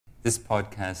This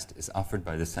podcast is offered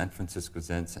by the San Francisco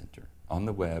Zen Center on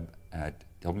the web at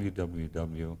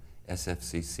www.sfcc.org.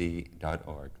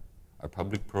 Our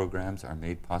public programs are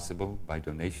made possible by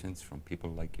donations from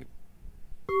people like you.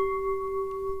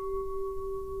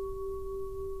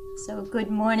 So good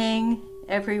morning,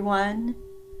 everyone.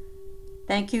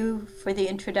 Thank you for the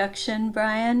introduction,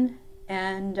 Brian.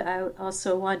 And I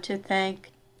also want to thank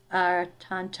our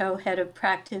Tanto Head of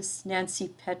Practice,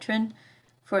 Nancy Petrin,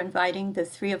 for inviting the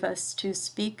three of us to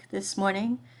speak this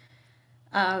morning.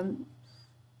 I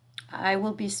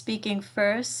will be speaking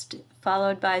first,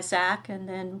 followed by Zach, and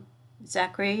then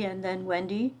Zachary, and then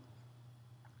Wendy.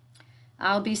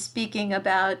 I'll be speaking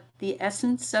about the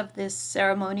essence of this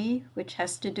ceremony, which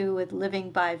has to do with living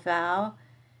by vow.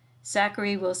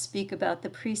 Zachary will speak about the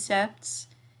precepts,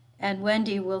 and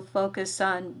Wendy will focus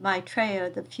on Maitreya,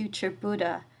 the future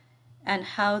Buddha, and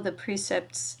how the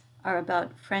precepts are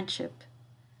about friendship.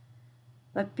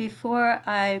 But before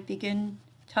I begin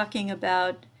talking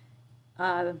about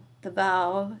the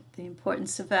vow, the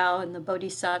importance of vow and the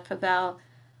Bodhisattva vow,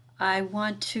 I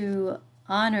want to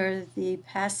honor the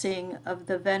passing of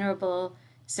the Venerable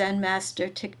Zen Master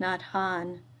Thich Nhat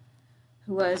Hanh,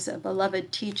 who was a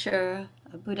beloved teacher,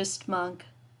 a Buddhist monk,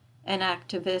 an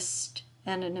activist,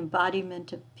 and an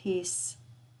embodiment of peace.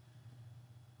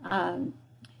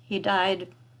 He died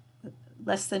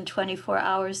less than 24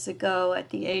 hours ago at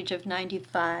the age of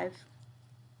 95.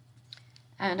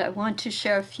 And I want to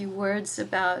share a few words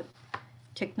about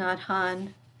Thich Nhat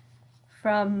Hanh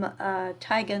from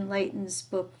Taigen Leighton's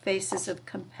book, Faces of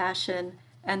Compassion,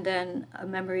 and then a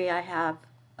memory I have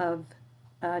of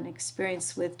an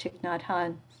experience with Thich Nhat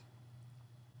Hanh.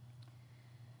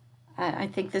 I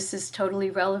think this is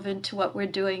totally relevant to what we're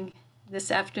doing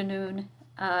this afternoon,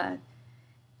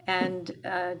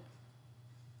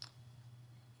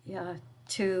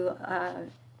 to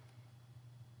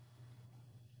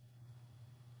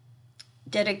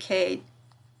dedicate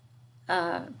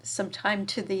some time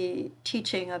to the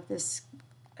teaching of this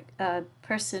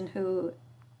person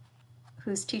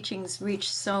whose teachings reach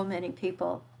so many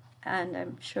people, and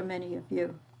I'm sure many of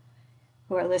you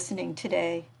who are listening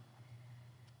today.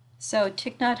 So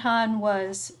Thich Nhat Hanh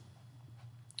was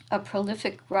a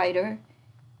prolific writer.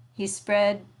 He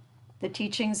spread the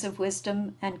teachings of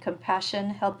wisdom and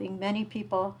compassion, helping many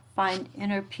people find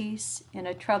inner peace in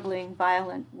a troubling,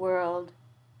 violent world.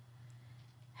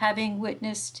 Having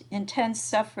witnessed intense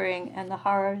suffering and the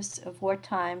horrors of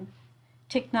wartime,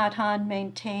 Thich Nhat Hanh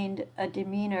maintained a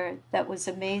demeanor that was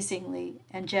amazingly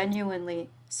and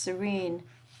genuinely serene,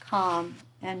 calm,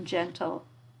 and gentle.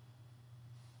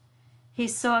 He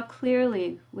saw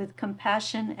clearly with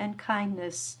compassion and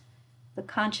kindness the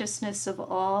consciousness of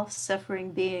all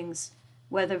suffering beings,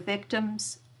 whether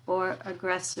victims or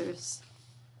aggressors.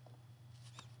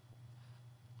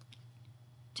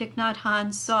 Thich Nhat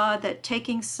Hanh saw that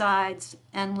taking sides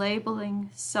and labeling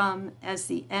some as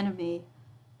the enemy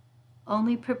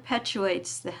only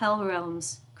perpetuates the hell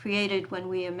realms created when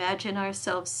we imagine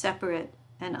ourselves separate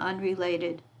and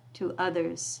unrelated to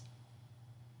others.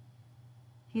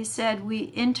 He said,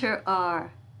 we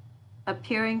are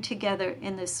appearing together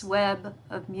in this web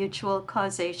of mutual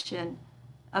causation,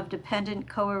 of dependent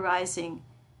co-arising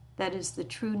that is the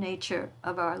true nature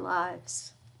of our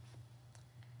lives.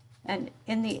 And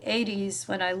in the 80s,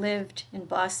 when I lived in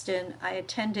Boston, I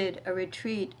attended a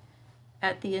retreat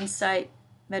at the Insight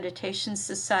Meditation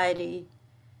Society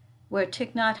where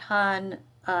Thich Nhat Hanh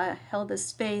held a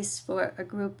space for a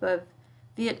group of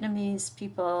Vietnamese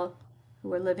people who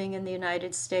were living in the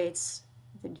United States.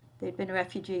 They'd been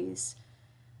refugees,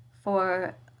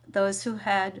 for those who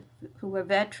were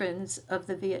veterans of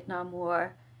the Vietnam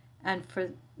War, and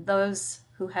for those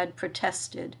who had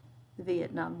protested the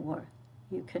Vietnam War.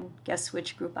 You can guess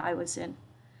which group I was in.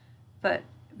 But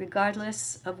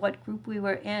regardless of what group we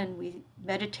were in, we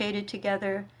meditated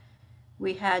together,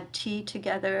 we had tea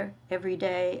together every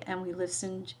day, and we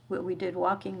did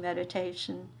walking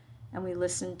meditation, and we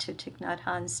listened to Thich Nhat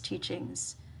Hanh's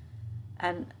teachings.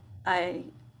 And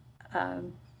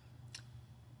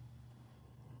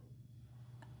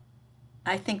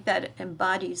I think that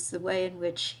embodies the way in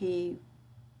which he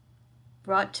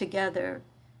brought together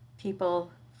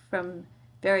people from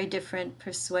very different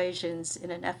persuasions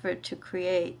in an effort to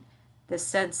create the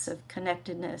sense of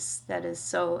connectedness that is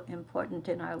so important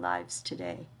in our lives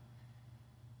today.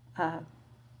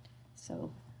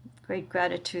 So great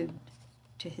gratitude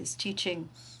to his teaching.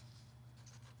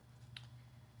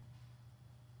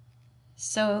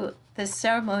 So the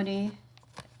ceremony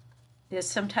is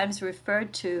sometimes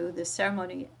referred to, is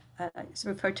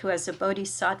referred to as a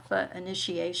Bodhisattva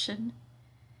initiation.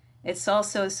 It's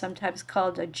also sometimes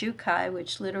called a Jukai,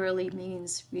 which literally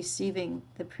means receiving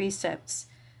the precepts.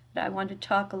 But I want to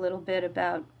talk a little bit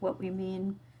about what we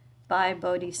mean by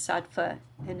Bodhisattva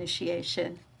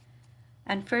initiation.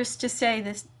 And first to say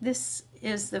this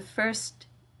is the first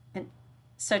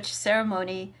such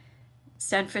ceremony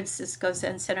San Francisco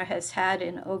Zen Center has had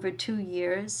in over 2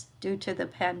 years due to the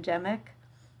pandemic.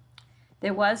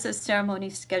 There was a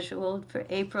ceremony scheduled for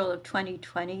April of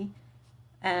 2020,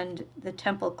 and the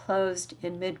temple closed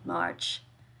in mid-March.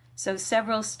 So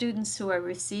several students who are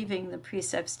receiving the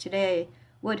precepts today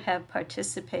would have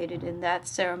participated in that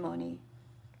ceremony.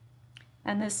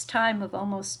 And this time of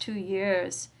almost 2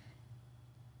 years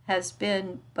has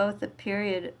been both a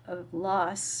period of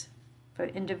loss for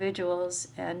individuals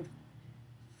and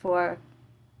for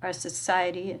our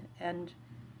society, and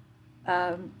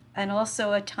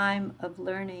also a time of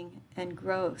learning and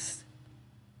growth.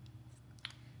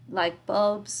 Like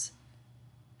bulbs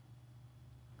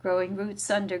growing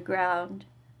roots underground,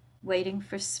 waiting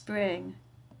for spring,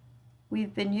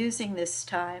 we've been using this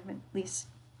time, at least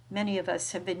many of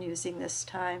us have been using this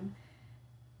time,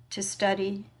 to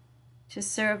study, to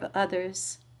serve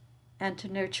others, and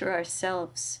to nurture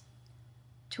ourselves,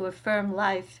 to affirm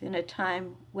life in a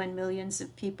time when millions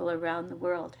of people around the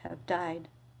world have died.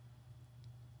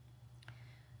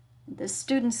 The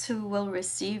students who will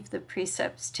receive the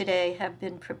precepts today have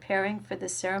been preparing for the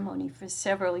ceremony for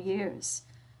several years.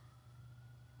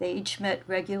 They each met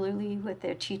regularly with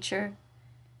their teacher.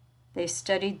 They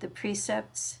studied the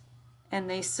precepts, and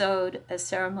they sewed a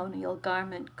ceremonial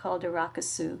garment called a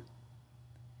rakasu.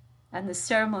 And the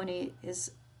ceremony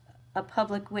is a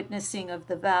public witnessing of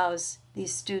the vows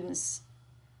these students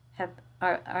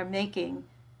are making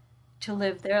to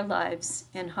live their lives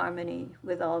in harmony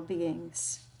with all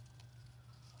beings.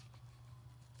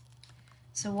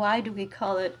 So why do we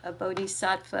call it a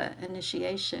Bodhisattva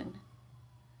initiation?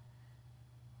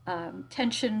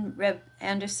 Tenshin Reb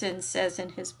Anderson says in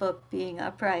his book, Being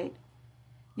Upright,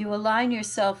 you align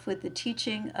yourself with the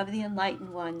teaching of the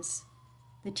enlightened ones,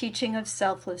 the teaching of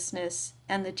selflessness,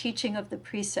 and the teaching of the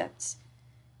precepts.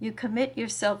 You commit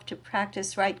yourself to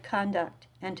practice right conduct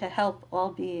and to help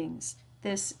all beings.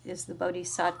 This is the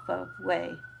Bodhisattva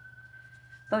way.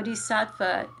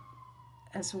 Bodhisattva,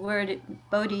 as a word,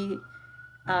 Bodhi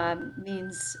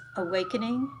means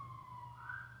awakening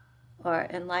or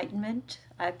enlightenment.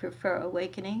 I prefer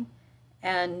awakening.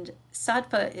 And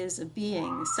sattva is a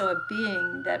being, so a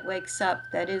being that wakes up,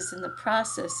 that is in the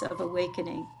process of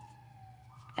awakening.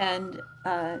 And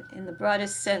in the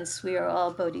broadest sense, we are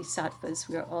all bodhisattvas.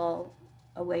 We are all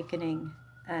awakening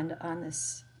and on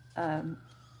this, I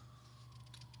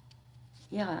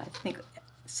think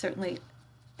certainly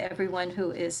everyone who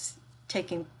is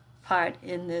taking part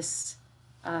in this,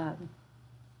 not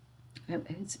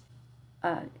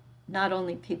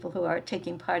only people who are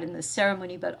taking part in this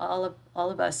ceremony, but all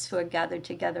of us who are gathered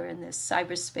together in this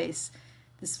cyberspace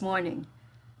this morning,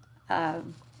 I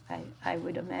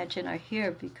would imagine are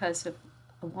here because of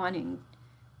wanting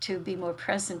to be more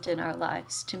present in our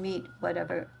lives, to meet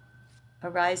whatever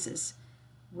arises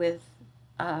with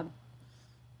an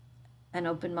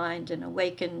open mind and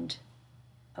awakened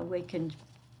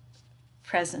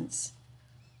presence.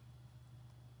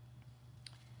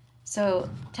 So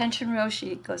Tenshin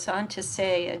Roshi goes on to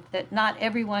say that not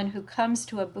everyone who comes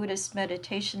to a Buddhist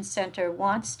meditation center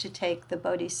wants to take the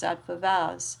Bodhisattva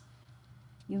vows.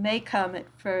 You may come at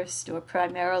first or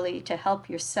primarily to help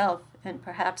yourself and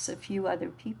perhaps a few other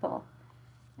people.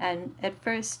 And at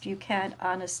first you can't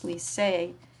honestly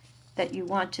say that you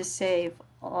want to save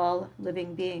all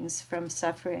living beings from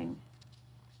suffering.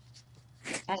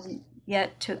 And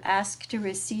yet to ask to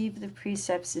receive the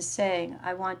precepts is saying,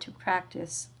 I want to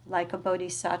practice like a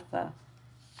bodhisattva.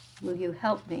 Will you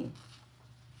help me?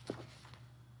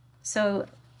 So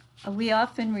we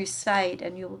often recite,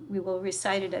 and we will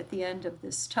recite it at the end of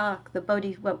this talk,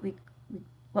 what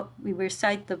we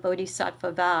recite the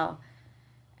Bodhisattva vow,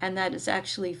 and that is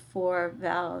actually 4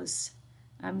 vows.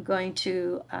 I'm going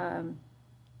to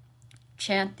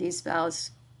chant these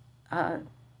vows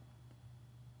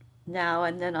now,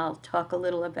 and then I'll talk a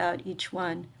little about each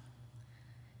one.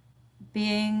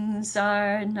 Beings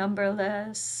are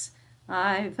numberless,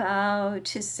 I vow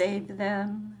to save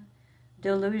them.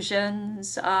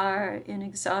 Delusions are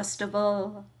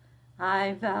inexhaustible,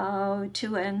 I vow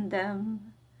to end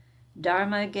them.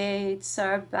 Dharma gates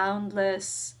are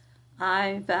boundless,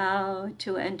 I vow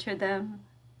to enter them.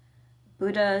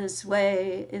 Buddha's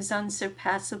way is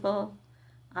unsurpassable,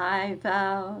 I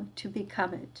vow to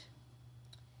become it.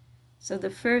 So the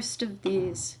first of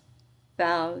these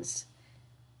vows,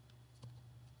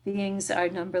 beings are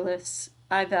numberless,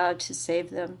 I vow to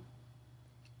save them.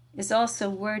 is also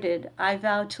worded, I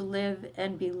vow to live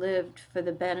and be lived for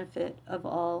the benefit of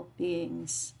all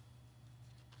beings.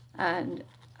 And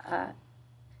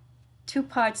two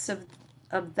parts of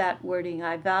that wording,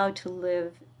 I vow to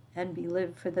live and be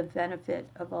lived for the benefit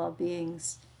of all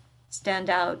beings, stand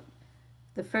out.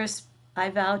 The first, I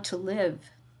vow to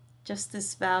live, just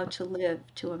this vow to live,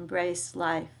 to embrace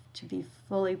life, to be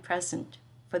fully present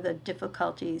for the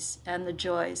difficulties and the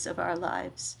joys of our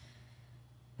lives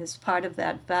is part of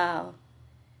that vow.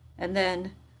 And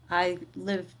then I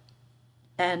live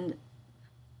and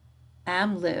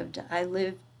am lived.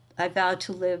 I vow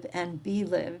to live and be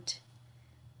lived,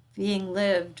 being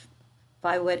lived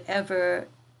by whatever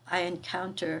I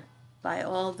encounter, by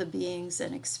all the beings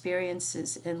and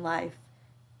experiences in life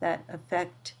that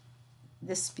affect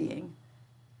this being.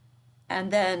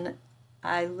 And then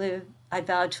I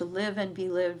vow to live and be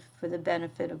lived for the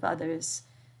benefit of others,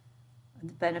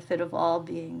 the benefit of all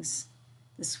beings,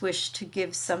 this wish to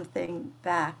give something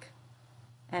back,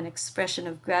 an expression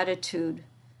of gratitude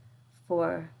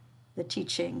for the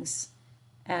teachings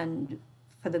and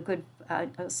for the good,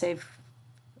 I'll say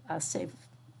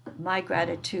my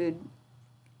gratitude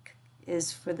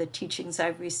is for the teachings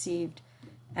I've received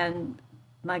and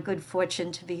my good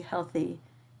fortune to be healthy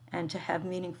and to have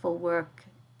meaningful work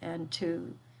and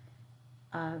to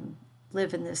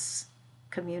live in this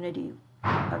community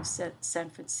of San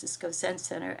Francisco Zen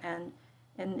Center and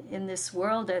in this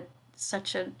world at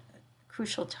such a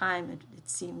crucial time, it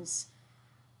seems,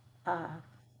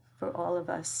 for all of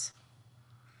us.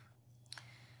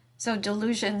 So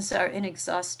delusions are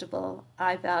inexhaustible.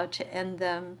 I vow to end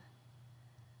them.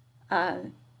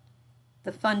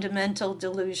 The fundamental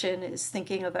delusion is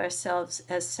thinking of ourselves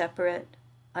as separate,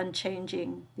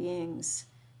 unchanging beings.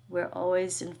 We're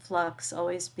always in flux,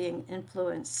 always being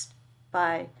influenced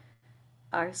by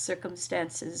our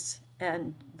circumstances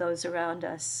and those around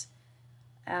us.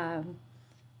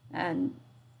 And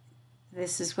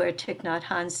this is where Thich Nhat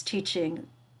Hanh's teaching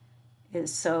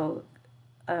is so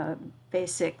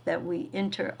basic, that we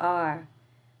inter-are.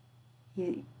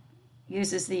 He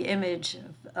uses the image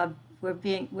of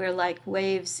we're like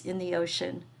waves in the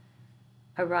ocean,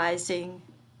 arising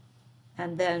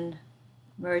and then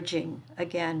merging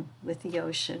again with the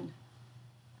ocean.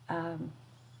 And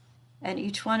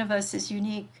each one of us is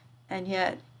unique, and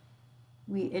yet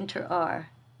we inter-are.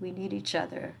 We need each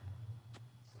other.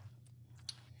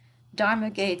 Dharma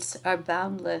gates are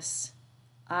boundless.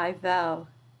 I vow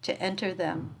to enter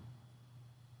them.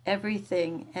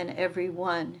 Everything and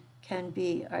everyone can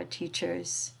be our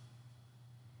teachers.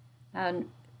 And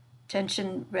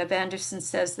Rev Anderson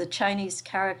says the Chinese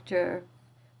character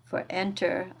for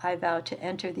enter, I vow to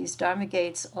enter these Dharma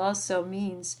gates, also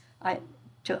means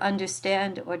to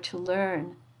understand or to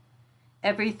learn.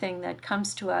 Everything that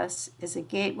comes to us is a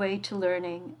gateway to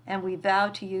learning, and we vow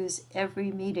to use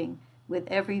every meeting with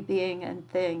every being and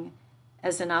thing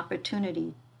as an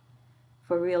opportunity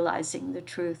for realizing the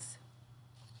truth.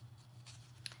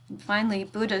 And finally,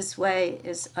 Buddha's way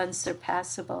is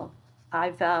unsurpassable.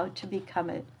 I vow to become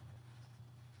it.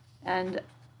 And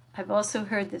I've also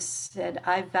heard this said,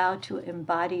 I vow to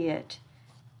embody it,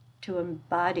 to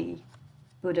embody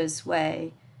Buddha's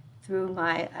way through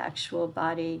my actual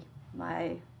body,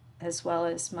 as well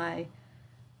as my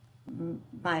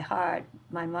heart,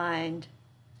 my mind.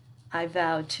 I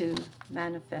vow to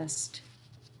manifest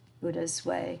Buddha's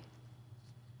way.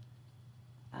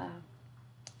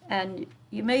 And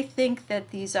you may think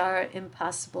that these are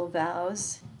impossible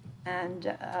vows,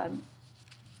 and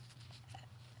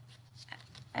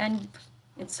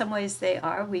in some ways they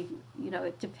are.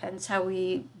 It depends how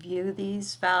we view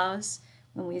these vows.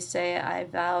 When we say, I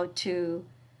vow to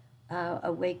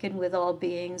awaken with all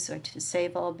beings or to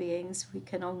save all beings, we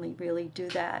can only really do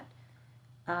that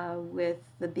with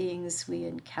the beings we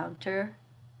encounter,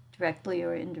 directly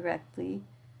or indirectly.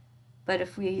 But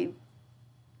if we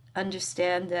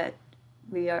understand that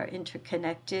we are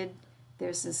interconnected,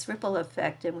 there's this ripple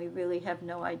effect, and we really have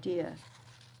no idea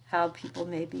how people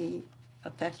may be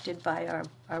affected by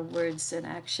our words and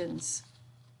actions.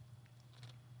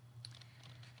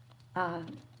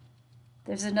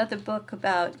 There's another book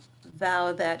about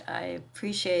vow that I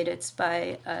appreciate. It's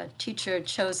by a teacher,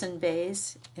 Chosen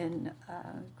Bays, in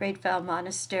Great Vow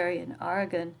Monastery in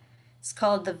Oregon. It's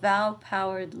called The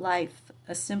Vow-Powered Life,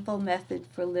 A Simple Method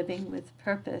for Living with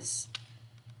Purpose.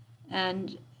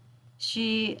 And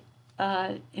she,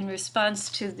 in response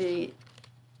to the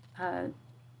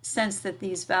sense that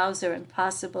these vows are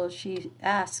impossible, she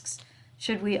asks,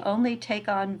 should we only take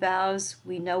on vows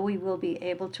we know we will be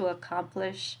able to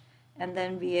accomplish and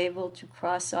then be able to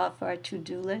cross off our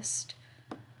to-do list?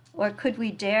 Or could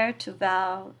we dare to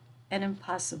vow an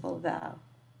impossible vow.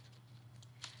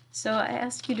 So I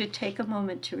ask you to take a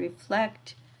moment to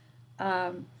reflect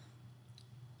on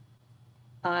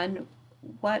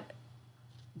what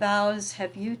vows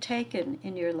have you taken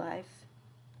in your life,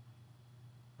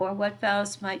 or what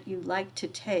vows might you like to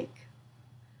take?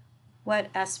 What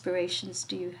aspirations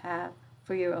do you have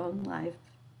for your own life?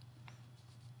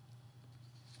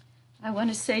 I want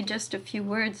to say just a few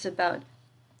words about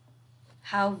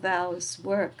how vows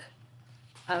work.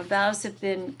 Vows have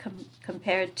been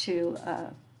compared to,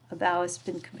 a vow has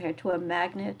been compared to a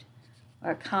magnet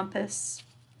or a compass,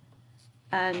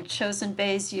 and Chosen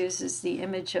Bays uses the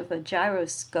image of a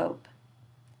gyroscope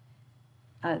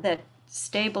that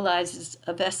stabilizes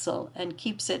a vessel and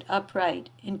keeps it upright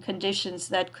in conditions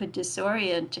that could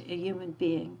disorient a human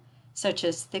being, such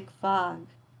as thick fog.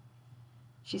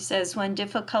 She says, when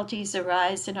difficulties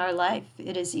arise in our life,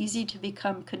 it is easy to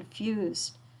become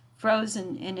confused,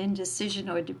 frozen in indecision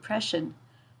or depression,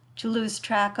 to lose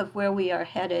track of where we are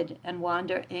headed and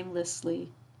wander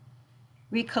aimlessly.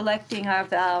 Recollecting our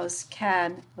vows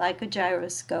can, like a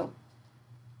gyroscope,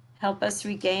 help us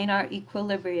regain our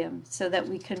equilibrium so that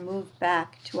we can move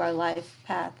back to our life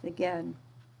path again.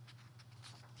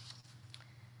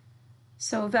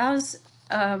 So vows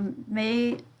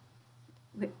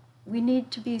we need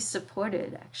to be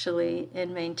supported, actually,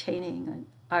 in maintaining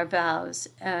our vows.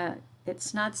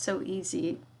 It's not so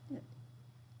easy.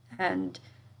 And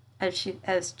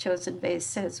as Chosen Bays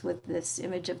says with this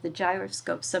image of the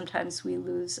gyroscope, sometimes we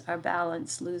lose our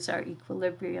balance, lose our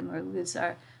equilibrium, or lose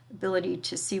our ability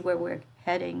to see where we're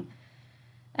heading.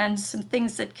 And some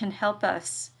things that can help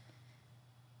us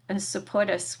and support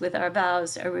us with our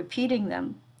vows are repeating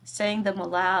them, saying them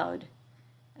aloud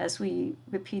as we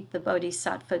repeat the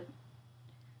Bodhisattva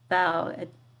vow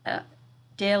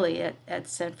daily at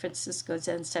San Francisco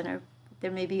Zen Center. There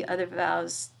may be other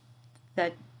vows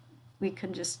that we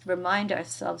can just remind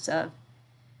ourselves of.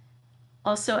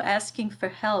 Also asking for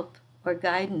help or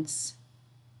guidance.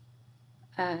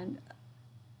 And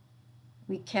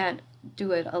we can't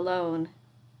do it alone.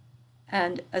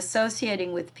 And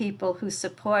associating with people who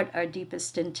support our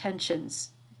deepest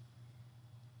intentions,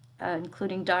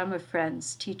 including Dharma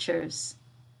friends, teachers,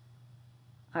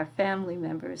 our family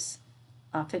members,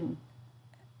 often,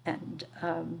 and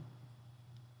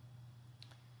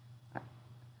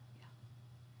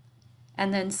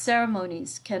then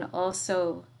ceremonies can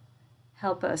also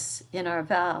help us in our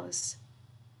vows.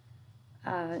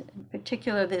 In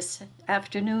particular, this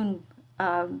afternoon,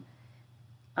 the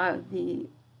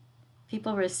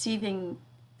people receiving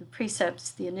the precepts,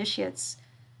 the initiates,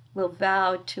 will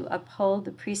vow to uphold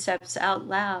the precepts out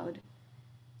loud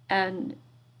and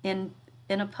in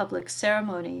a public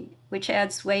ceremony, which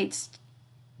adds weight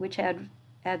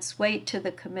to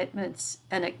the commitments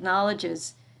and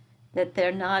acknowledges that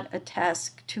they're not a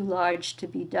task too large to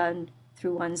be done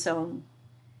through one's own.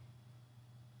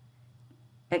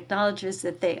 Acknowledges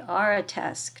that they are a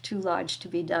task too large to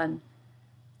be done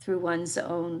through one's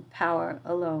own power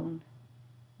alone.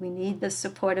 We need the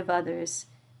support of others,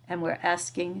 and we're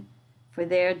asking for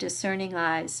their discerning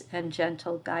eyes and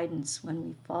gentle guidance when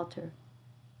we falter.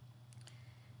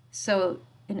 So,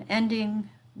 in ending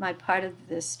my part of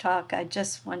this talk, I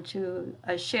just want to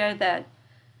share that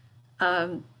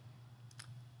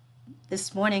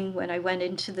this morning when I went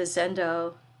into the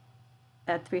Zendo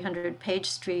at 300 Page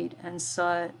Street and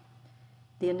saw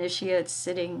the initiates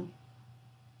sitting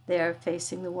there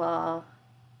facing the wall,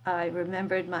 I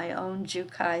remembered my own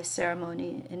Jukai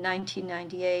ceremony in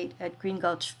 1998 at Green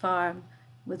Gulch Farm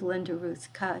with Linda Ruth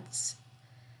Cutts.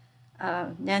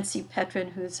 Nancy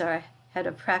Petrin, who's our head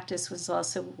of practice, was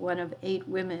also one of 8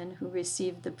 women who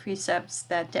received the precepts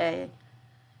that day.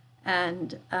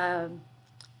 And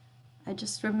I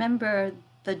just remember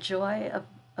the joy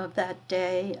of that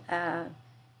day,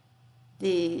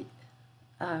 the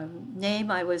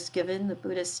name I was given, the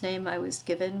Buddhist name I was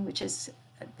given, which has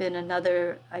been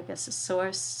another, I guess, a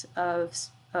source of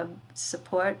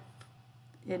support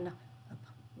in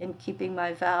keeping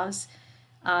my vows.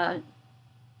 The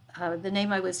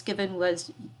name I was given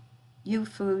was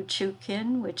Yufu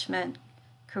Chukin, which meant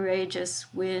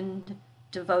courageous, wind,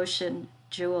 devotion,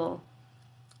 jewel.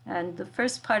 And the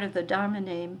first part of the Dharma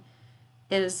name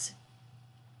is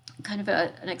kind of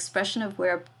an expression of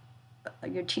where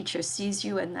your teacher sees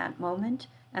you in that moment,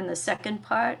 and the second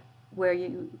part where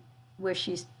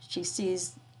she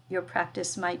sees your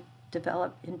practice might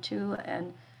develop into.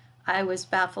 And I was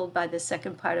baffled by the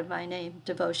second part of my name,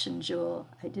 devotion jewel.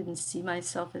 I didn't see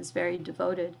myself as very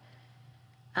devoted,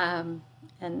 and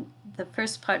the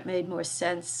first part made more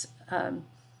sense.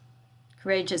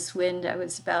 Courageous wind, I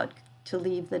was about to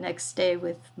leave the next day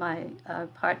with my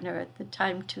partner at the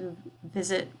time to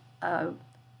visit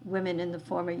women in the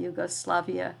former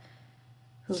Yugoslavia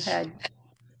who had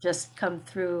just come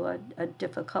through a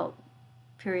difficult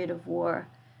period of war.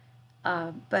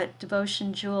 But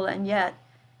devotion jewel, and yet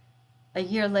a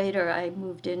year later I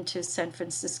moved into San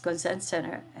Francisco Zen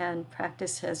Center, and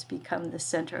practice has become the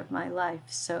center of my life.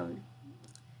 So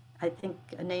I think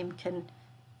a name can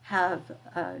have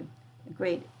a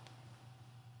great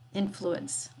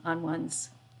influence on one's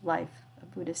life, a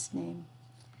Buddhist name.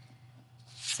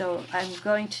 So I'm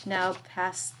going to now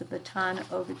pass the baton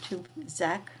over to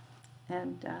Zach,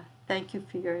 and thank you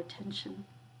for your attention.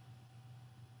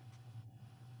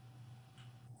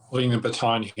 Holding the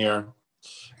baton here.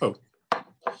 Oh.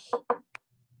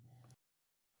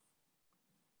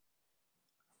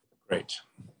 Great.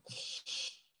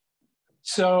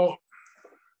 So,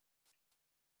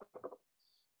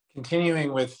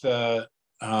 continuing with the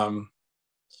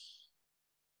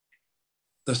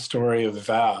story of the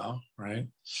vow, right?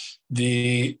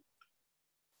 The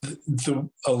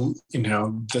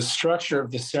structure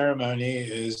of the ceremony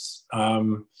is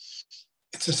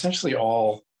it's essentially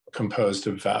all composed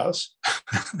of vows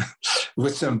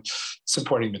with some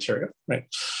supporting material, right?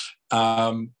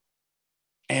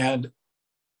 And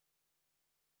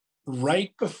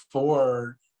right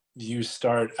before you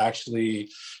start actually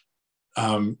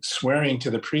swearing to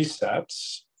the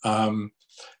precepts,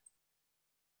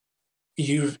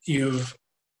 you've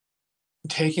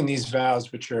taken these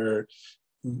vows, which are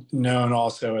known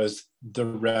also as the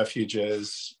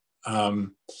refuges.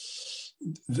 You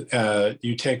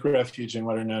take refuge in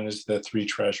what are known as the three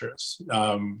treasures,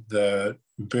 the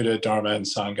Buddha, Dharma, and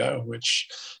Sangha, which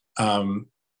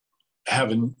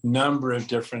have a number of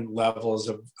different levels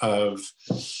of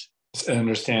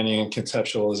understanding and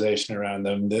conceptualization around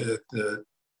them.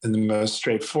 In the most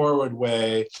straightforward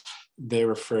way, they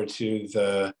refer to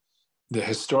the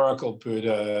historical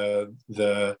Buddha,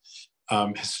 the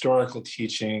historical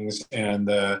teachings, and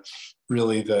the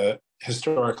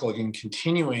historical and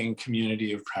continuing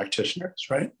community of practitioners,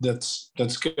 right? That's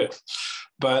good.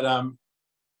 But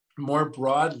more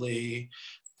broadly,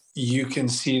 you can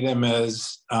see them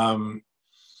as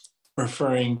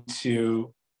referring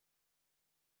to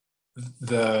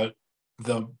the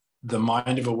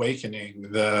mind of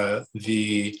awakening, the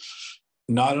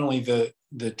not only the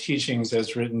teachings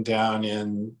as written down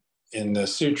in the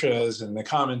sutras and the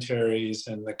commentaries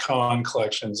and the koan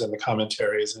collections and the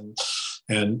commentaries and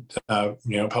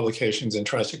publications in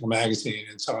Tricycle Magazine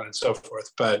and so on and so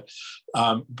forth, but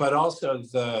also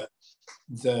the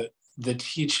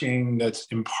teaching that's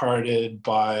imparted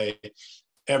by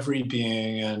every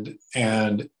being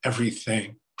and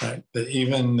everything, right? That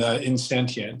even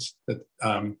insentient, that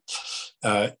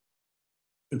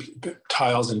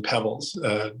tiles and pebbles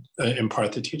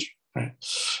impart the teaching, right?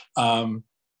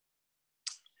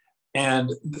 And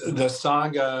the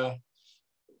Sangha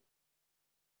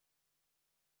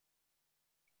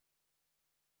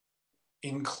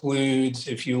includes,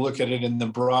 if you look at it in the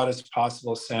broadest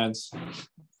possible sense,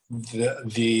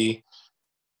 the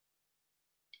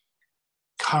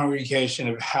congregation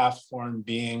of half-formed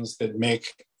beings that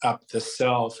make up the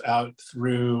self out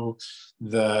through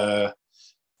the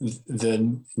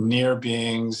near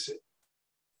beings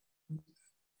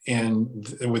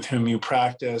with whom you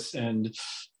practice, and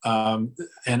out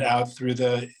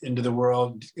into the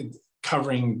world,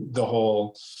 covering the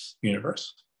whole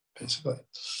universe, basically.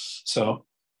 So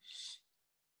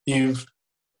you've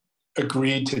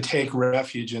agreed to take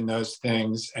refuge in those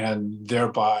things and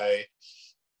thereby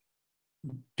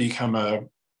become a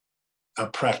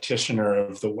practitioner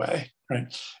of the way, right?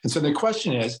 And so the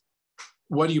question is,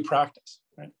 what do you practice,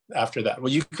 right? After that,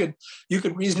 well, you could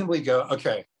reasonably go,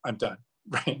 okay, I'm done,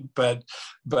 right? But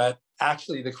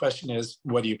actually, the question is,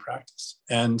 what do you practice?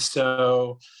 And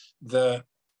so the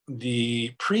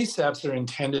precepts are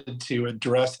intended to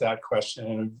address that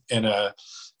question in a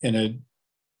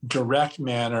direct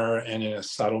manner and in a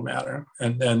subtle manner.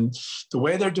 And then the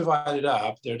way they're divided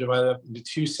up into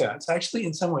two sets, actually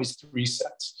in some ways three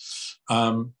sets.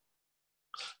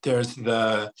 There's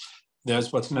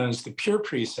what's known as the pure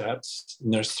precepts,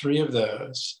 and there's three of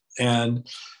those. And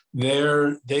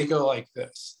they go like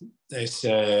this. They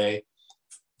say,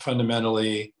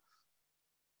 fundamentally,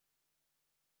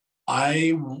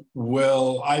 I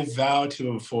vow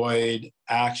to avoid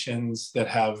actions that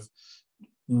have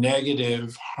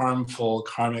negative, harmful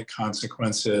karmic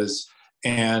consequences.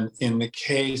 And in the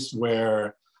case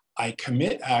where I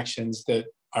commit actions that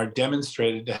are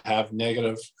demonstrated to have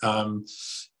negative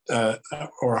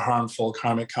or harmful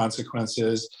karmic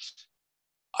consequences,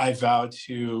 I vow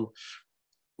to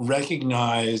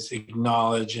recognize,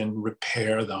 acknowledge, and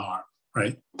repair the harm.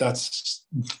 Right. That's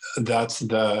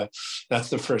the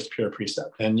first pure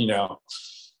precept, and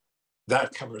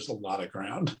that covers a lot of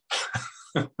ground.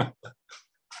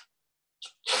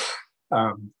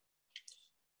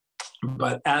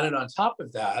 But added on top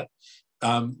of that,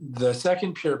 the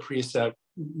second pure precept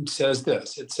says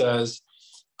this. It says,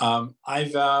 I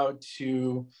vow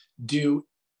to do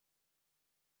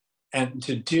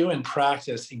and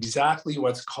practice exactly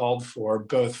what's called for,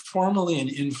 both formally and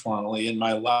informally in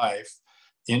my life,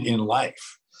 in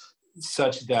life,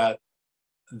 such that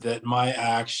my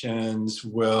actions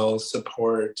will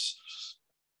support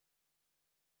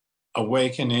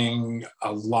awakening,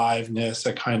 aliveness,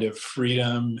 a kind of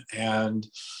freedom and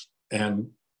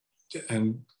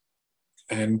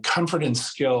comfort and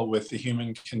skill with the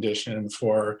human condition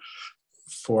for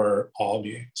all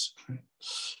beings,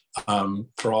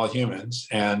 for all humans,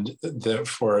 and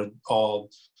for all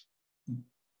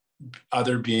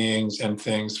other beings and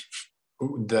things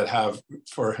that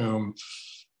for whom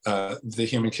the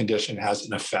human condition has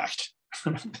an effect.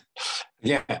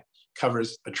 Again,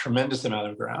 covers a tremendous amount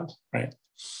of ground, right?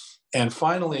 And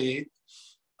finally,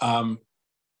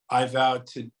 I vow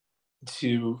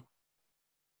to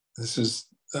this is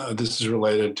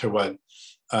related to what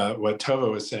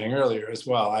Tova was saying earlier as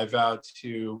well. I vow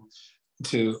to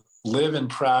live and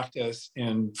practice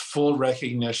in full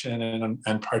recognition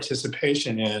and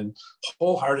participation in,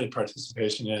 wholehearted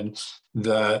participation in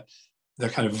the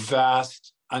kind of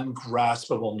vast,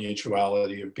 ungraspable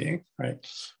mutuality of being, right?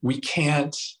 We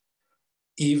can't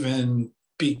even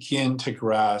begin to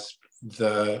grasp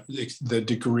the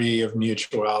degree of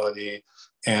mutuality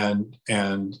and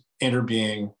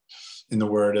interbeing, in the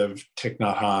word of Thich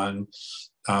Nhat Hanh,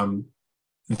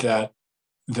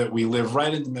 that we live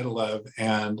right in the middle of,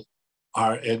 and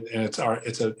it's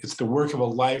the work of a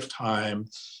lifetime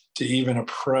to even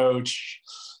approach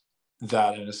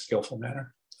that in a skillful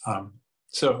manner.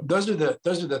 So those are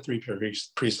the three pure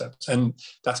precepts, and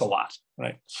that's a lot,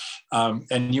 right?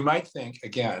 And you might think,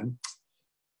 again,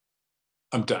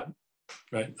 I'm done,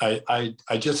 right?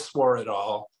 I just swore it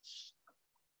all,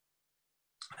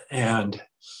 and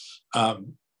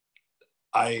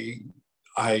I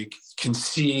can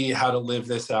see how to live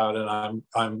this out, and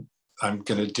I'm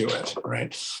going to do it,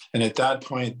 right? And at that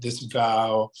point, this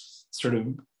vow sort of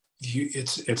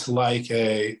it's like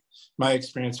my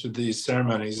experience with these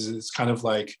ceremonies is it's kind of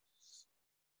like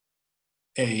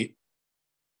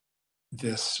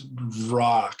this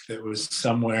rock that was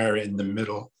somewhere in the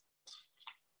middle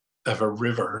of a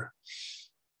river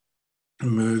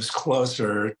moves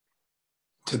closer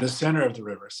to the center of the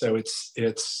river. So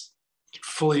it's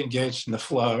fully engaged in the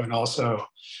flow and also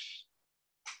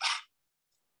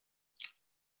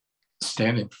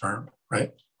standing firm,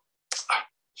 right?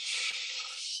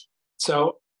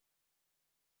 So,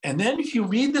 and then if you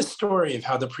read the story of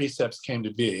how the precepts came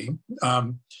to be,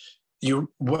 some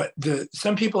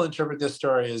people interpret this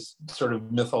story as sort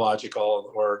of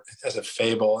mythological or as a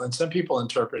fable, and some people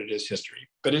interpret it as history,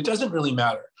 but it doesn't really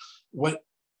matter. What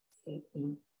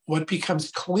becomes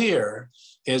clear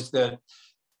is that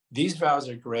these vows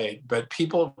are great, but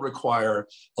people require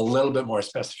a little bit more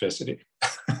specificity.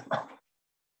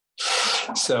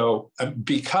 So,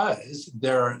 because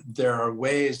there are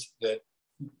ways that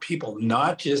people,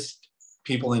 not just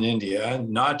people in India,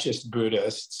 not just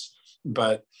Buddhists,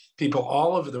 but people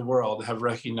all over the world have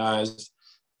recognized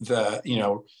the,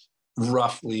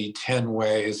 roughly 10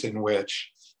 ways in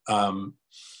which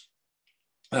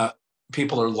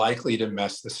people are likely to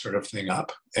mess this sort of thing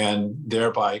up and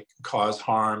thereby cause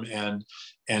harm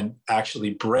and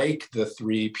actually break the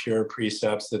three pure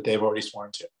precepts that they've already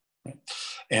sworn to. Right?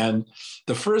 And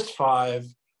the first five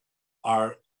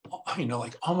are,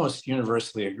 like almost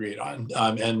universally agreed on,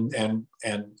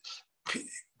 and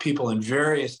people in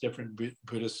various different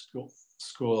Buddhist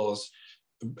schools,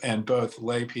 and both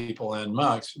lay people and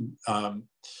monks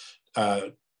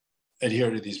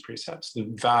adhere to these precepts, the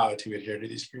vow to adhere to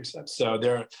these precepts. So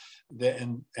the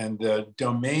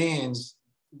domains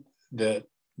that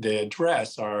they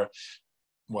address are,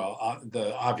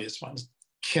 the obvious ones: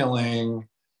 killing,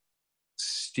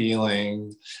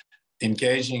 stealing,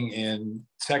 engaging in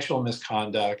sexual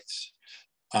misconduct,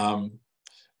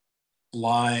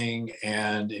 lying,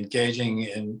 and engaging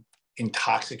in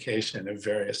intoxication of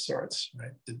various sorts,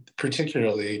 right?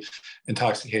 Particularly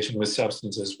intoxication with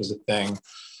substances was a thing.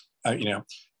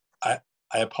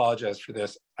 I apologize for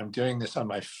this. I'm doing this on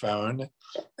my phone,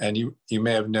 and you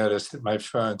may have noticed that my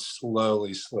phone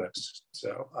slowly slips.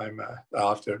 So I'll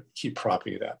have to keep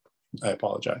propping it up. I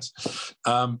apologize.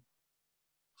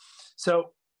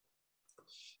 So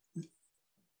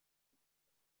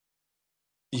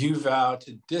you vow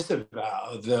to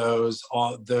disavow those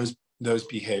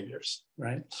behaviors,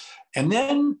 right? And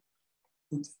then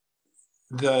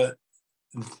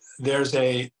there's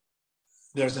a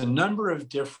number of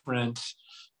different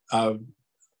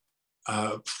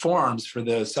forms for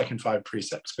the second 5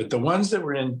 precepts, but the ones that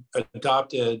were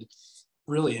adopted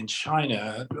really in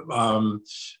China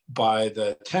by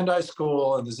the Tendai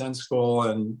school and the Zen school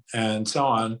and so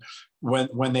on,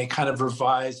 when they kind of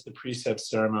revised the precept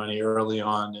ceremony early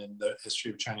on in the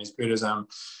history of Chinese Buddhism,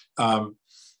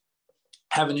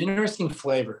 have an interesting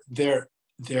flavor. They're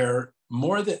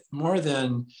more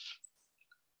than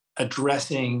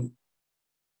addressing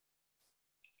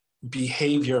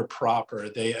behavior proper.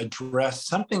 They address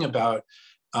something about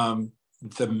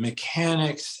the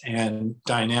mechanics and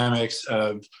dynamics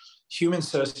of human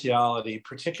sociality,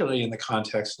 particularly in the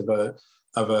context of a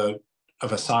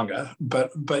sangha,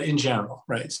 but in general,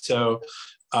 right? So,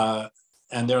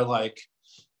 and they're like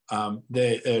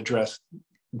they address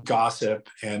gossip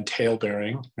and tale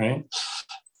bearing, right?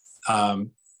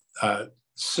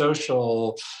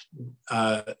 Social,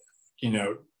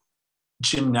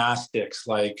 gymnastics,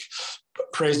 like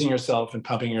praising yourself and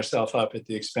pumping yourself up at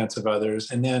the expense of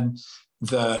others, and then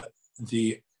the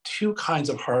 2 kinds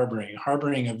of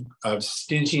harboring of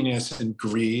stinginess and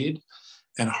greed,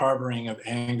 and harboring of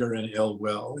anger and ill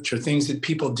will, which are things that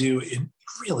people do in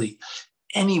really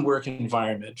any work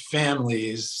environment,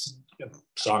 families,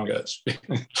 sanghas,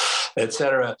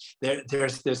 etc.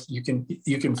 There's this, you can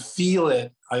feel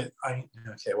it.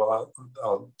 I'll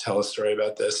tell a story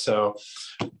about this. So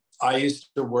I used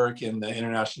to work in the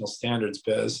international standards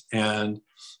biz, and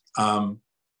it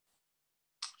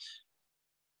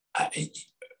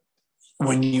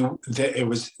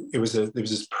was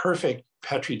this perfect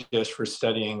petri dish for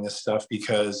studying this stuff,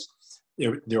 because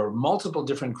there were multiple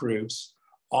different groups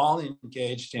all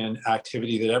engaged in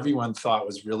activity that everyone thought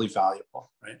was really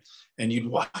valuable, right? And you'd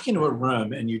walk into a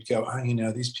room and you'd go,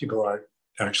 these people aren't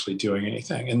actually doing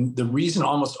anything. And the reason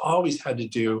almost always had to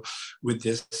do with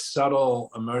this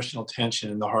subtle emotional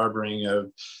tension, the harboring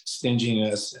of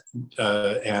stinginess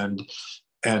and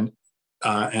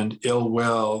ill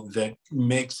will that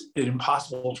makes it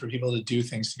impossible for people to do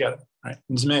things together, right?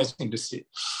 It's amazing to see.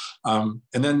 And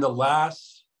then the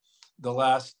last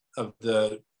of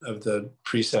the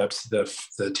precepts, the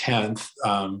 10th,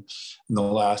 and the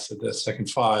last of the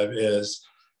second 5 is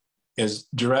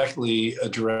directly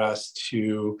addressed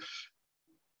to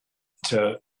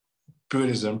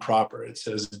Buddhism proper. It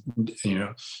says,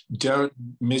 don't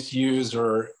misuse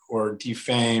or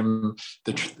defame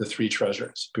the 3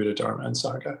 treasures, Buddha, Dharma, and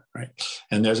Sangha, right?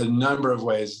 And there's a number of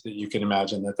ways that you can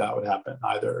imagine that would happen,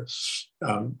 either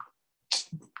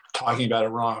talking about it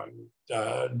wrong,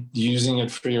 using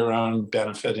it for your own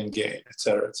benefit and gain, et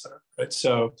cetera, right?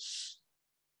 So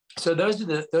those are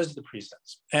the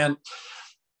precepts. And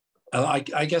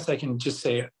I guess I can just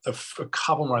say a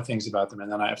couple more things about them, and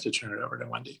then I have to turn it over to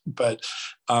Wendy. But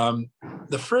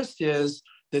the first is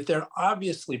that they're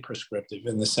obviously prescriptive,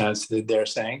 in the sense that they're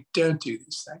saying, don't do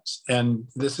these things. And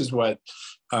this is what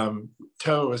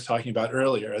Tova was talking about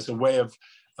earlier, as a way of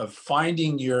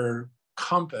finding your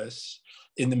compass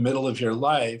in the middle of your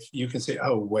life. You can say,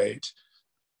 oh, wait,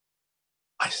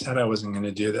 I said I wasn't going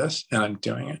to do this, and I'm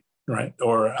doing it. Right,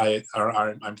 or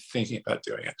I'm thinking about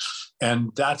doing it,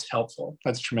 and that's helpful.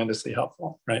 That's tremendously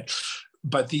helpful, right?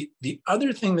 But the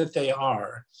other thing that they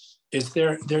are is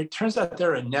it turns out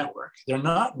they're a network. They're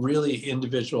not really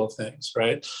individual things,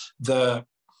 right?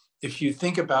 If you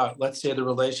think about, let's say, the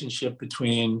relationship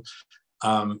between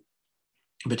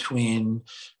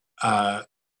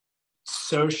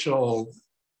social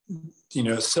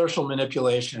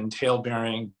manipulation, tale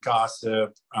bearing,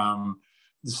 gossip,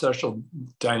 the social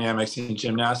dynamics in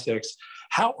gymnastics,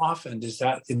 how often does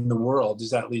that in the world, does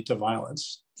that lead to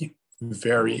violence?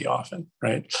 Very often,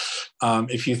 right?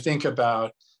 If you think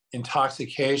about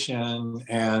intoxication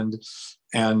and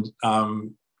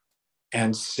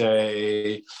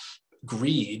say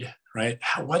greed, right?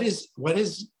 What is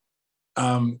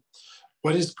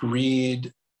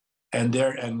greed? And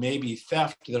maybe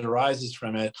theft that arises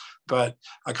from it, but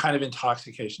a kind of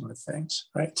intoxication with things,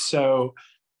 right? So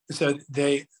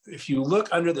if you look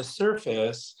under the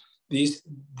surface,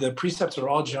 the precepts are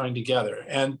all joined together,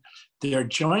 and they're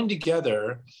joined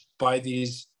together by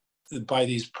these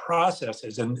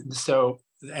processes and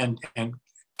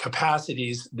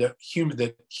capacities that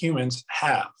humans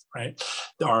have, right?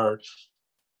 Our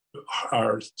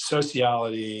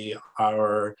sociality,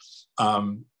 our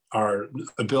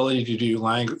ability to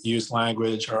use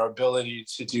language, our ability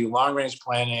to do long-range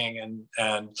planning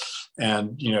and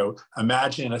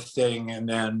imagine a thing and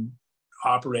then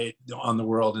operate on the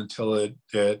world until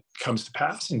it comes to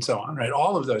pass, and so on, right?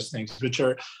 All of those things, which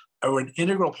are an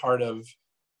integral part of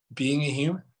being a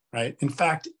human, right? In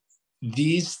fact,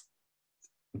 these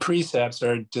precepts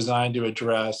are designed to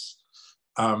address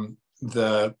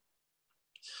the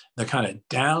kind of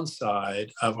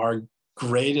downside of our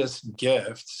greatest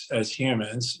gifts as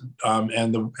humans,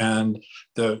 and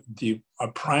the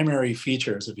primary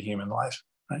features of a human life,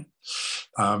 right?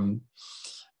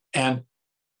 And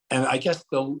I guess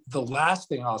the last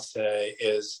thing I'll say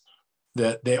is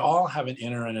that they all have an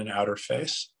inner and an outer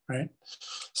face, right?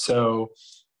 So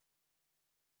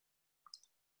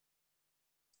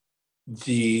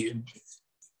they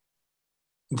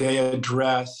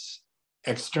address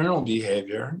external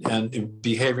behavior and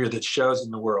behavior that shows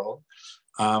in the world,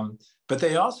 but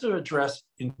they also address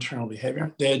internal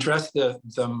behavior. They address the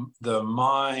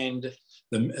mind,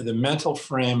 the mental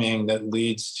framing that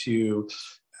leads to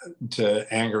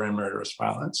anger and murderous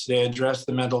violence. They address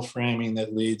the mental framing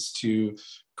that leads to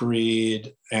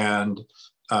greed and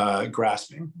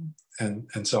grasping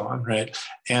and so on, right?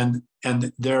 And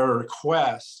there are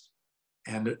requests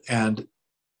and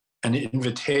an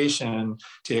invitation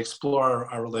to explore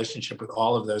our relationship with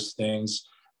all of those things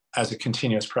as a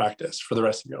continuous practice for the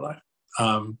rest of your life.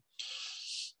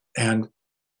 And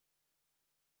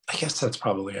I guess that's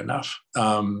probably enough.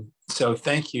 So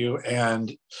thank you.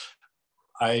 And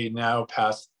I now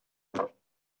pass the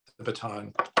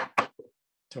baton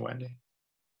to Wendy.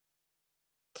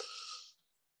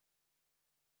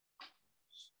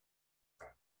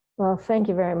 Well, thank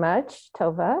you very much,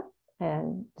 Tova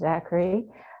and Zachary.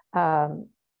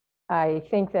 I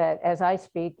think that as I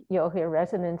speak, you'll hear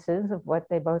resonances of what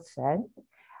they both said.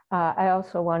 I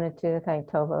also wanted to thank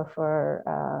Tova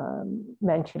for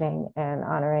mentioning and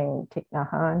honoring Thich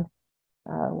Nhat Hanh,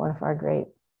 one of our great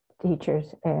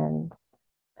teachers, and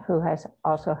who has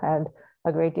also had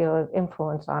a great deal of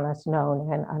influence on us,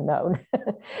 known and unknown.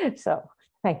 So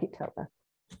thank you, Tova,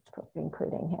 for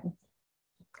including him.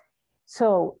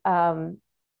 So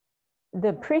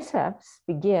the precepts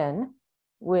begin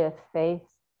with faith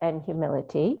and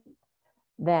humility,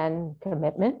 then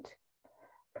commitment,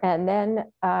 and then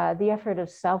the effort of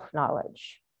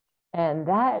self-knowledge. And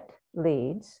that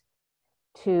leads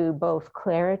to both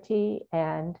clarity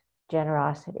and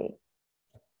generosity.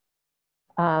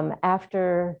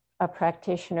 After a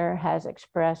practitioner has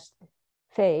expressed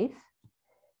faith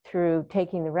through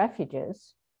taking the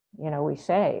refuges, we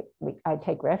say, I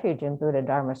take refuge in Buddha,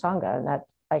 Dharma, Sangha, and that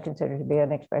I consider to be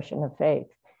an expression of faith.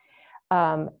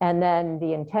 And then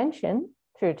the intention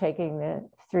through taking the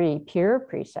 3 pure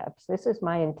precepts. This is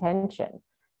my intention: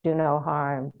 do no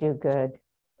harm, do good,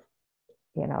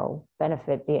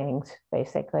 benefit beings,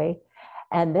 basically.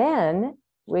 And then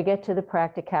we get to the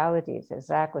practicalities, as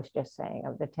Zach was just saying,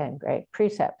 of the 10 great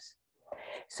precepts.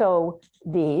 So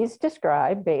these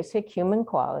describe basic human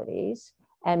qualities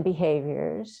and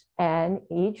behaviors, and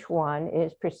each one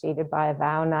is preceded by a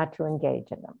vow not to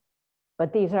engage in them.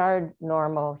 But these are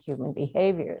normal human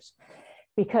behaviors,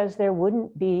 because there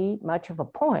wouldn't be much of a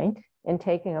point in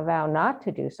taking a vow not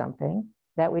to do something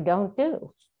that we don't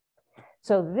do.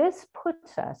 So this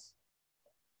puts us,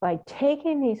 by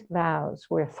taking these vows,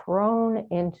 we're thrown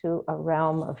into a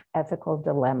realm of ethical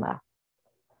dilemma.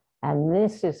 And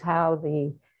this is how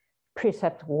the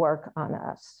precepts work on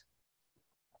us.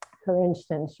 For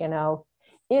instance,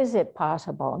 is it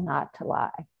possible not to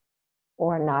lie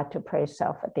or not to praise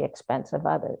self at the expense of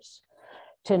others?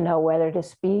 To know whether to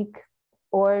speak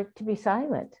or to be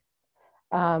silent?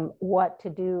 What to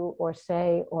do or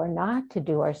say or not to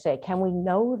do or say? Can we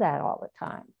know that all the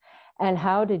time? And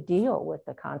how to deal with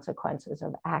the consequences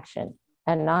of action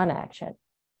and non-action?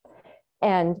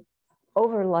 And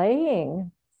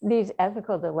overlaying these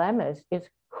ethical dilemmas is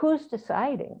who's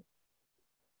deciding,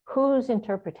 whose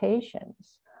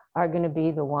interpretations are going to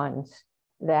be the ones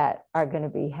that are going to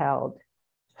be held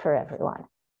for everyone.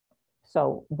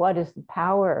 So what is the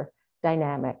power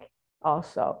dynamic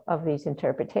also of these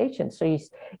interpretations? So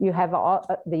you have all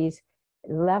these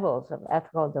levels of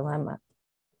ethical dilemma.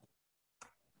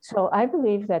 So I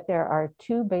believe that there are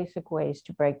 2 basic ways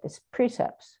to break these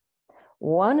precepts.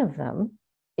 One of them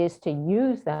is to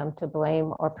use them to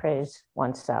blame or praise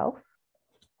oneself,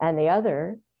 and the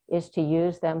other is to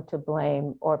use them to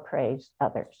blame or praise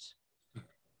others.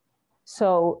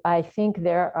 So I think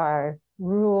there are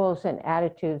rules and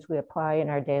attitudes we apply in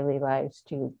our daily lives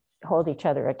to hold each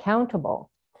other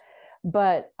accountable.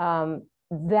 But the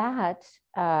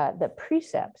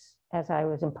precepts, as I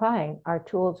was implying, are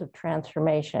tools of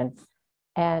transformation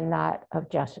and not of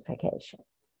justification.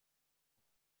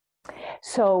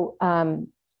 So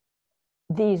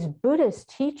these Buddhist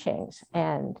teachings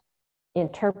and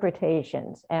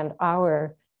interpretations and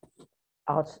our,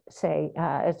 I'll say,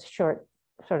 it's a short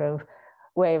sort of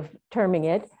way of terming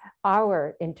it,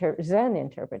 our Zen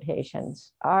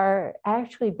interpretations are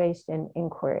actually based in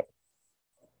inquiry.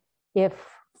 If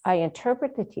I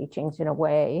interpret the teachings in a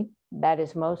way that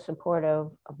is most supportive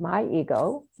of my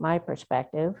ego, my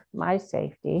perspective, my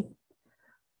safety,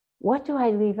 what do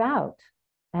I leave out?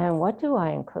 And what do I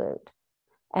include?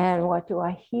 And what do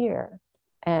I hear?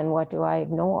 And what do I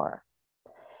ignore?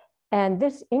 And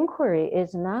this inquiry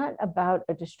is not about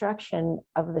a destruction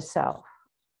of the self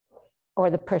or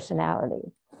the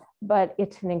personality, but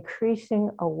it's an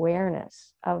increasing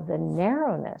awareness of the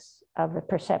narrowness of the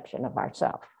perception of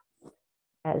ourself.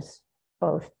 As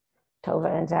both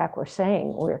Tova and Zach were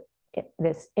saying, we're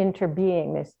this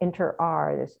interbeing, this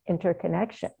inter-R, this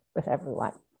interconnection with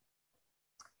everyone.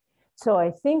 So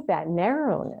I think that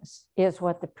narrowness is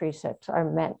what the precepts are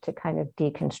meant to kind of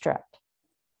deconstruct.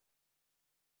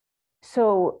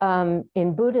 So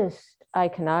in Buddhist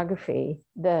iconography,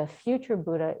 the future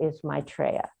Buddha is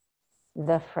Maitreya,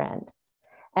 the friend.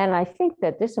 And I think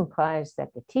that this implies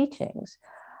that the teachings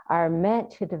are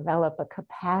meant to develop a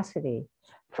capacity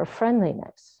for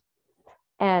friendliness.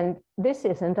 And this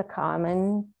isn't a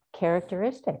common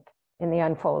characteristic in the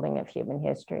unfolding of human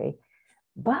history.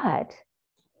 But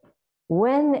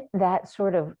when that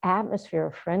sort of atmosphere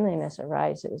of friendliness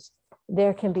arises,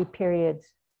 there can be periods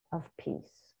of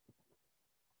peace.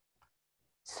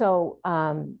 So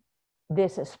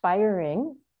this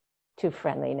aspiring to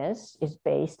friendliness is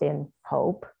based in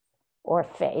hope or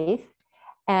faith.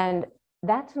 And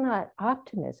that's not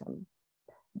optimism,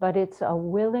 but it's a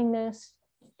willingness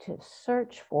to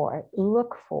search for,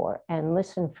 look for, and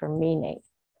listen for meaning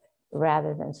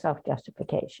rather than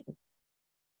self-justification.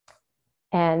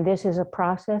 And this is a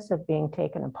process of being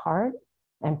taken apart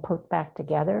and put back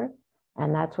together.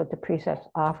 And that's what the precepts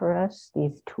offer us,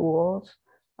 these tools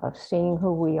of seeing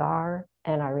who we are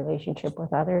and our relationship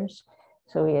with others.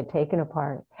 So we had taken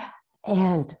apart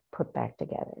and put back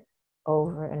together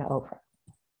over and over.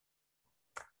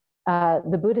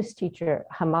 The Buddhist teacher,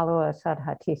 Hamalawa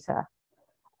Sadhatisa,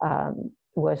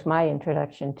 was my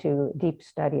introduction to deep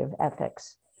study of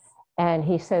ethics. And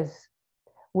he says,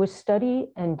 with study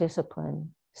and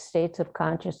discipline, states of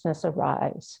consciousness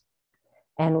arise,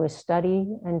 and with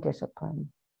study and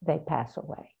discipline, they pass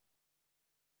away.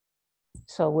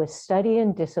 So with study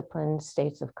and discipline,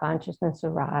 states of consciousness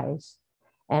arise,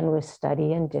 and with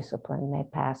study and discipline, they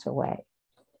pass away.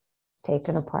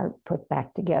 Taken apart, put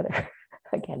back together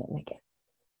again and again.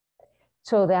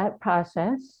 So that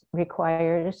process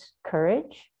requires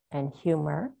courage and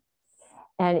humor,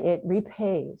 and it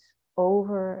repays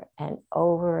over and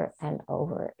over and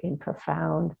over in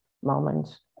profound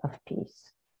moments of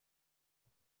peace.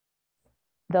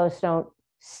 Those don't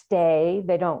stay,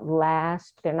 they don't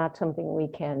last, they're not something we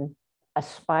can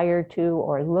aspire to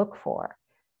or look for,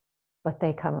 but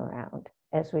they come around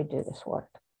as we do this work.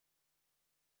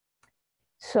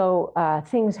 So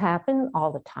things happen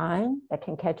all the time that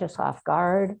can catch us off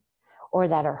guard, or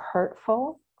that are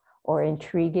hurtful or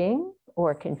intriguing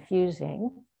or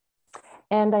confusing.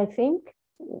 And I think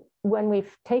when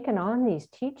we've taken on these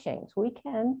teachings, we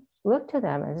can look to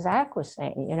them, as Zach was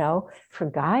saying, you know, for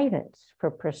guidance,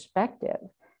 for perspective.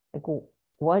 Like,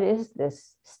 what is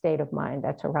this state of mind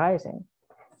that's arising?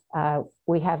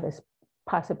 We have this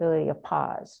possibility of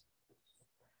pause.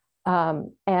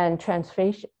 And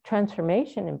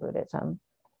transformation in Buddhism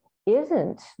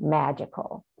isn't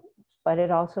magical, but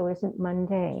it also isn't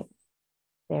mundane.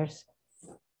 There's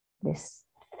this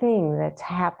thing that's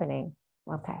happening.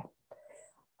 Okay.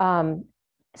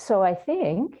 So I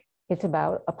think it's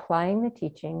about applying the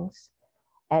teachings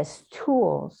as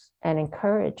tools and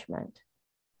encouragement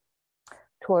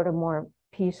toward a more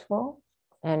peaceful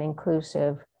and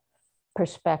inclusive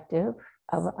perspective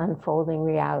of unfolding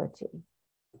reality.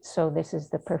 So this is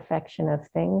the perfection of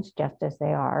things just as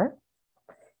they are,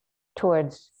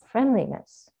 towards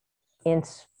friendliness in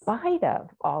spite of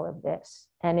all of this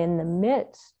and in the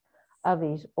midst of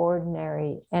these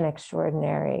ordinary and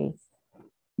extraordinary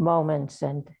moments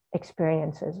and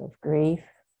experiences of grief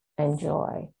and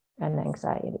joy and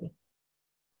anxiety.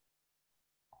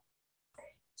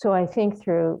 So I think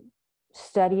through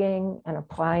studying and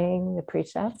applying the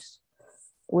precepts,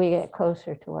 we get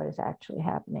closer to what is actually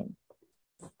happening.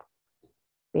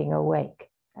 Being awake,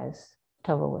 as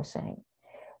Tova was saying,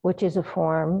 which is a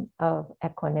form of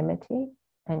equanimity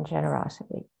and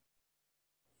generosity.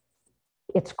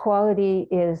 Its quality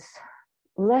is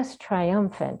less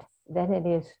triumphant than it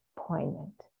is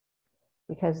poignant,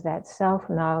 because that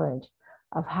self-knowledge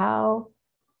of how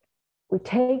we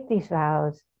take these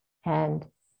vows and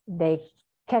they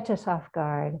catch us off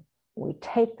guard. We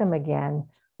take them again.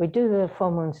 We do the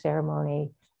full moon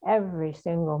ceremony every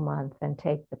single month and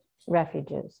take the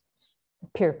refuges, the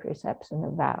pure precepts and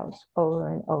the vows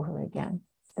over and over again,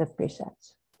 the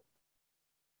precepts.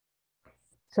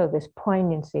 So this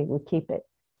poignancy, we keep it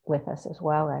with us as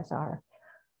well as our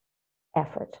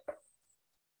effort.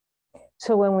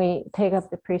 So when we take up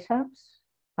the precepts,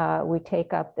 we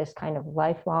take up this kind of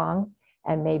lifelong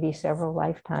and maybe several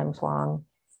lifetimes long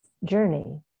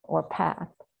journey or path.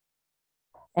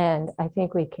 And I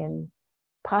think we can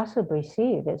possibly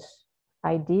see this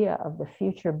idea of the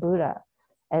future Buddha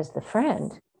as the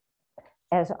friend,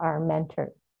 as our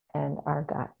mentor and our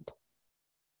guide.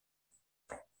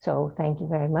 So thank you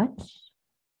very much.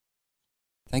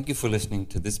 Thank you for listening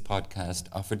to this podcast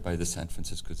offered by the San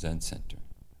Francisco Zen Center.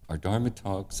 Our Dharma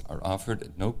talks are offered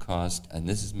at no cost, and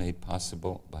this is made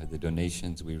possible by the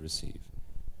donations we receive.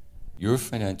 Your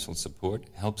financial support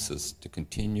helps us to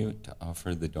continue to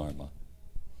offer the Dharma.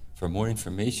 For more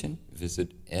information,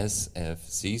 visit sfcc.org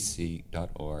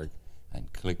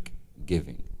and click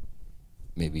Giving.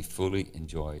 May we fully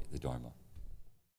enjoy the Dharma.